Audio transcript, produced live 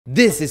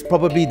This is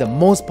probably the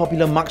most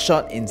popular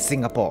mugshot in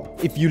Singapore.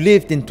 If you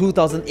lived in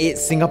 2008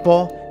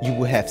 Singapore, you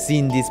would have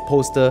seen this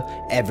poster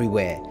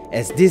everywhere,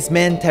 as this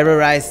man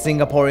terrorized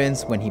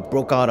Singaporeans when he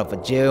broke out of a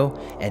jail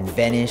and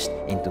vanished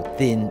into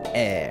thin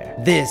air.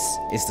 This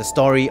is the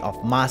story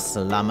of Mas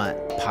Selamat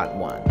Part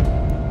 1.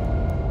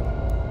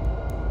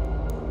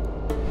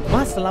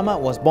 Mas Selamat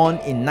was born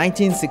in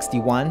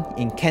 1961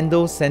 in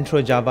Kendal,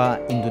 Central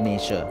Java,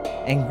 Indonesia,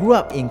 and grew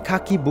up in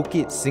Kaki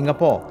Bukit,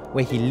 Singapore,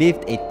 where he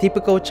lived a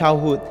typical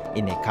childhood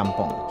in a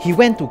kampong. He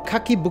went to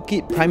Kaki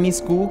Bukit Primary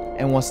School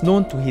and was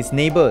known to his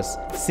neighbours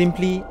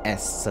simply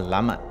as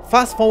Selamat.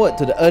 Fast forward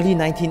to the early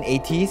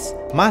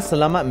 1980s, Mas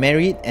Selamat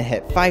married and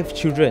had 5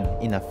 children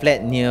in a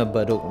flat near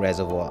Bedok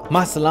Reservoir.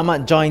 Mas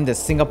Selamat joined the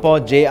Singapore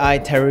JI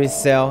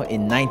terrorist cell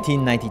in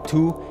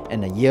 1992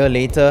 and a year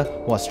later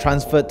was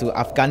transferred to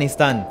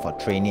Afghanistan for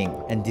training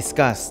and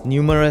discussed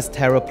numerous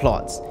terror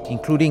plots,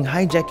 including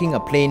hijacking a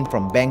plane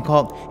from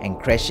Bangkok and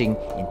crashing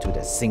into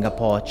the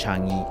Singapore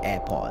Changi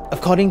Airport.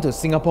 According to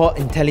Singapore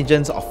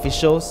intelligence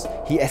officials,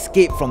 he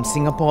escaped from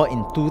Singapore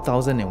in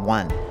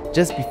 2001,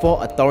 just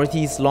before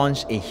authorities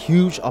launched a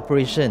huge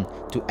operation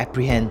to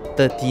apprehend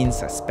 13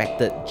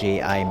 suspected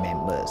JI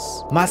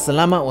members. Mas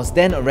Selamat was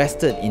then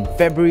arrested in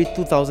February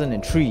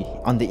 2003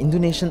 on the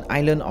Indonesian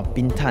island of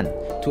Bintan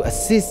to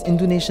assist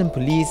Indonesian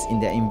police in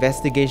their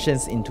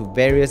investigations into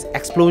various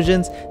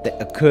explosions that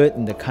occurred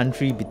in the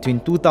country between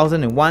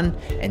 2001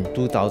 and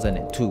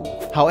 2002.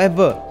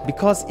 However,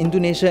 because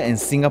Indonesia and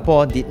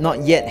Singapore did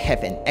not yet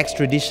have an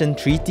extradition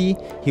treaty,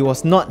 he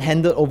was not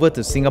handed over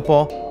to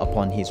Singapore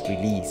upon his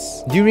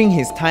release. During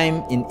his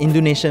time in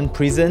Indonesian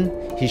prison,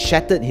 he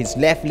shattered his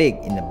left leg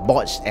in a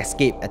botched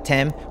escape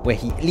attempt where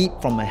he leaped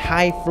from a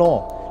high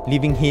floor,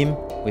 leaving him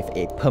with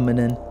a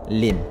permanent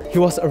limp. He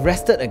was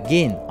arrested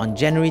again on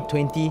January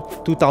 20,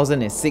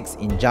 2006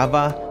 in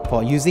Java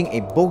for using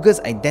a bogus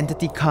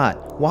identity card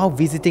while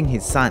visiting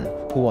his son,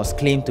 who was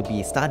claimed to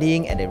be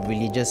studying at a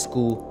religious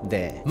school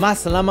there.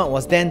 Mas Selamat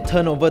was then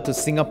turned over to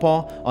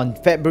Singapore on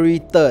February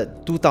 3,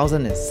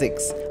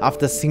 2006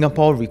 after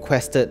Singapore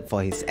requested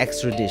for his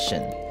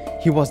extradition.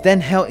 He was then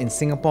held in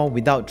Singapore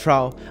without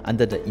trial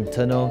under the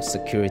Internal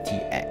Security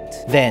Act.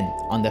 Then,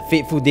 on the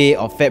fateful day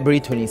of February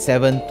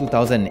 27,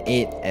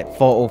 2008 at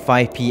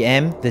 4:05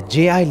 PM, the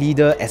JI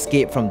leader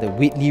escaped from the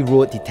Whitley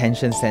Road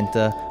Detention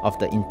Centre of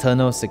the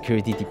Internal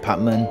Security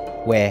Department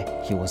where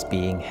he was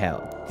being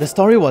held. The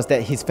story was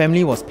that his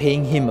family was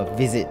paying him a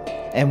visit,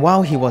 and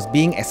while he was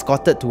being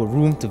escorted to a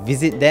room to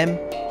visit them,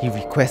 he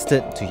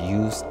requested to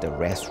use the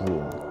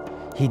restroom.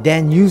 He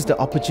then used the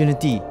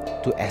opportunity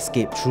to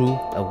escape through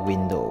a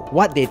window.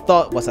 What they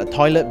thought was a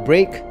toilet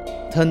break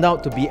turned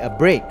out to be a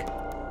break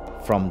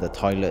from the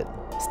toilet.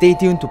 Stay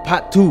tuned to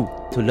part 2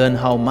 to learn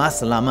how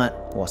Mas Selamat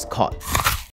was caught.